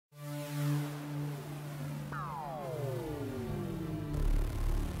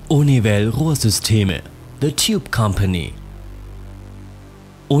UNIWELL Rohrsysteme, the tube company.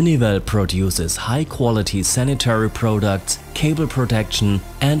 UNIWELL produces high-quality sanitary products, cable protection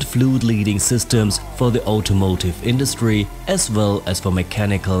and fluid leading systems for the automotive industry as well as for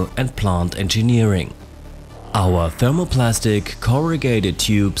mechanical and plant engineering. Our thermoplastic corrugated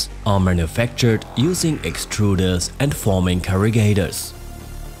tubes are manufactured using extruders and forming corrugators.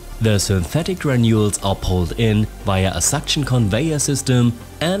 The synthetic granules are pulled in via a suction conveyor system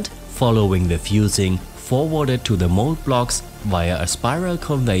and, following the fusing, forwarded to the mold blocks via a spiral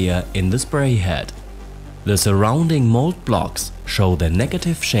conveyor in the spray head. The surrounding mold blocks show the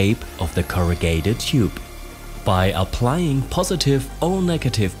negative shape of the corrugated tube. By applying positive or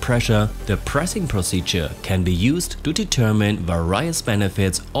negative pressure, the pressing procedure can be used to determine various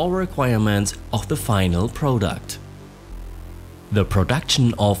benefits or requirements of the final product. The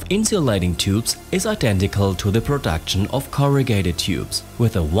production of insulating tubes is identical to the production of corrugated tubes,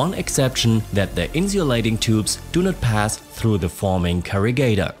 with the one exception that the insulating tubes do not pass through the forming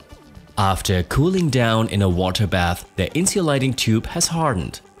corrugator. After cooling down in a water bath, the insulating tube has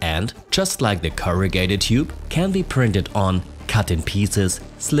hardened and, just like the corrugated tube, can be printed on, cut in pieces,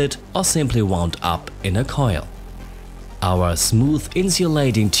 slit or simply wound up in a coil. Our smooth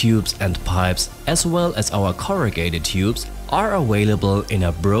insulating tubes and pipes, as well as our corrugated tubes, are available in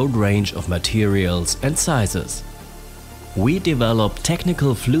a broad range of materials and sizes. We develop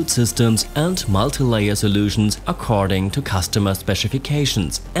technical fluid systems and multi-layer solutions according to customer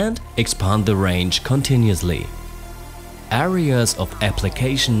specifications and expand the range continuously. Areas of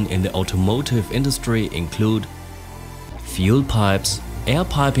application in the automotive industry include fuel pipes, air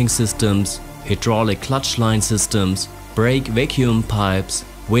piping systems, hydraulic clutch line systems, brake vacuum pipes,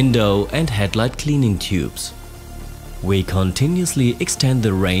 window and headlight cleaning tubes. We continuously extend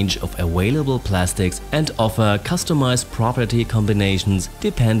the range of available plastics and offer customized property combinations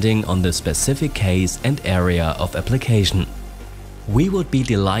depending on the specific case and area of application. We would be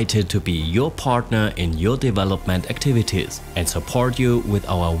delighted to be your partner in your development activities and support you with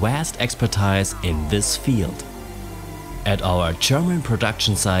our vast expertise in this field. At our German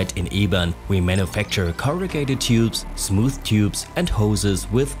production site in Ebern, we manufacture corrugated tubes, smooth tubes and hoses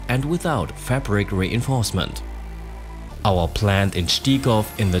with and without fabric reinforcement. Our plant in Stigov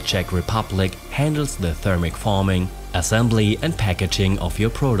in the Czech Republic handles the thermic forming, assembly and packaging of your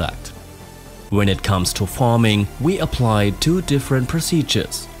product. When it comes to forming, we apply two different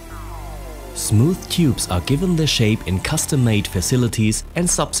procedures. Smooth tubes are given the shape in custom-made facilities and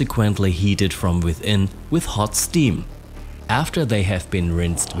subsequently heated from within with hot steam. After they have been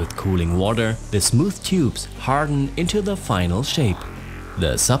rinsed with cooling water, the smooth tubes harden into the final shape.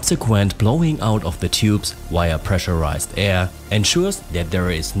 The subsequent blowing out of the tubes via pressurized air ensures that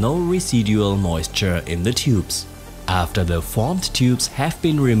there is no residual moisture in the tubes. After the formed tubes have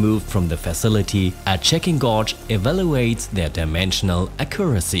been removed from the facility, a checking gauge evaluates their dimensional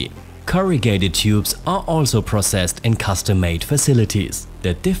accuracy. Corrugated tubes are also processed in custom-made facilities.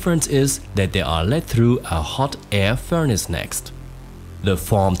 The difference is that they are led through a hot air furnace next. The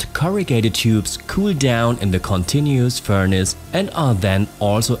formed corrugated tubes cool down in the continuous furnace and are then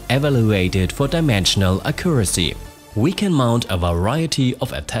also evaluated for dimensional accuracy. We can mount a variety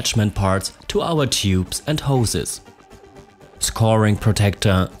of attachment parts to our tubes and hoses. Scoring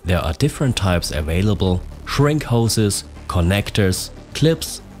protector, there are different types available: shrink hoses, connectors,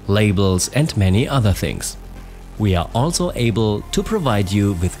 clips, labels and many other things. We are also able to provide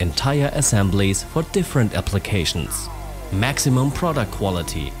you with entire assemblies for different applications. Maximum product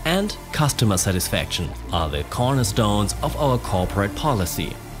quality and customer satisfaction are the cornerstones of our corporate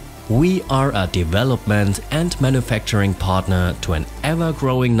policy. We are a development and manufacturing partner to an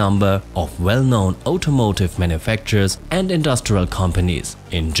ever-growing number of well-known automotive manufacturers and industrial companies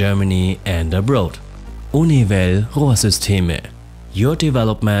in Germany and abroad. UNIWELL Rohrsysteme, your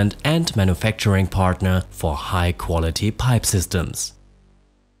development and manufacturing partner for high-quality pipe systems.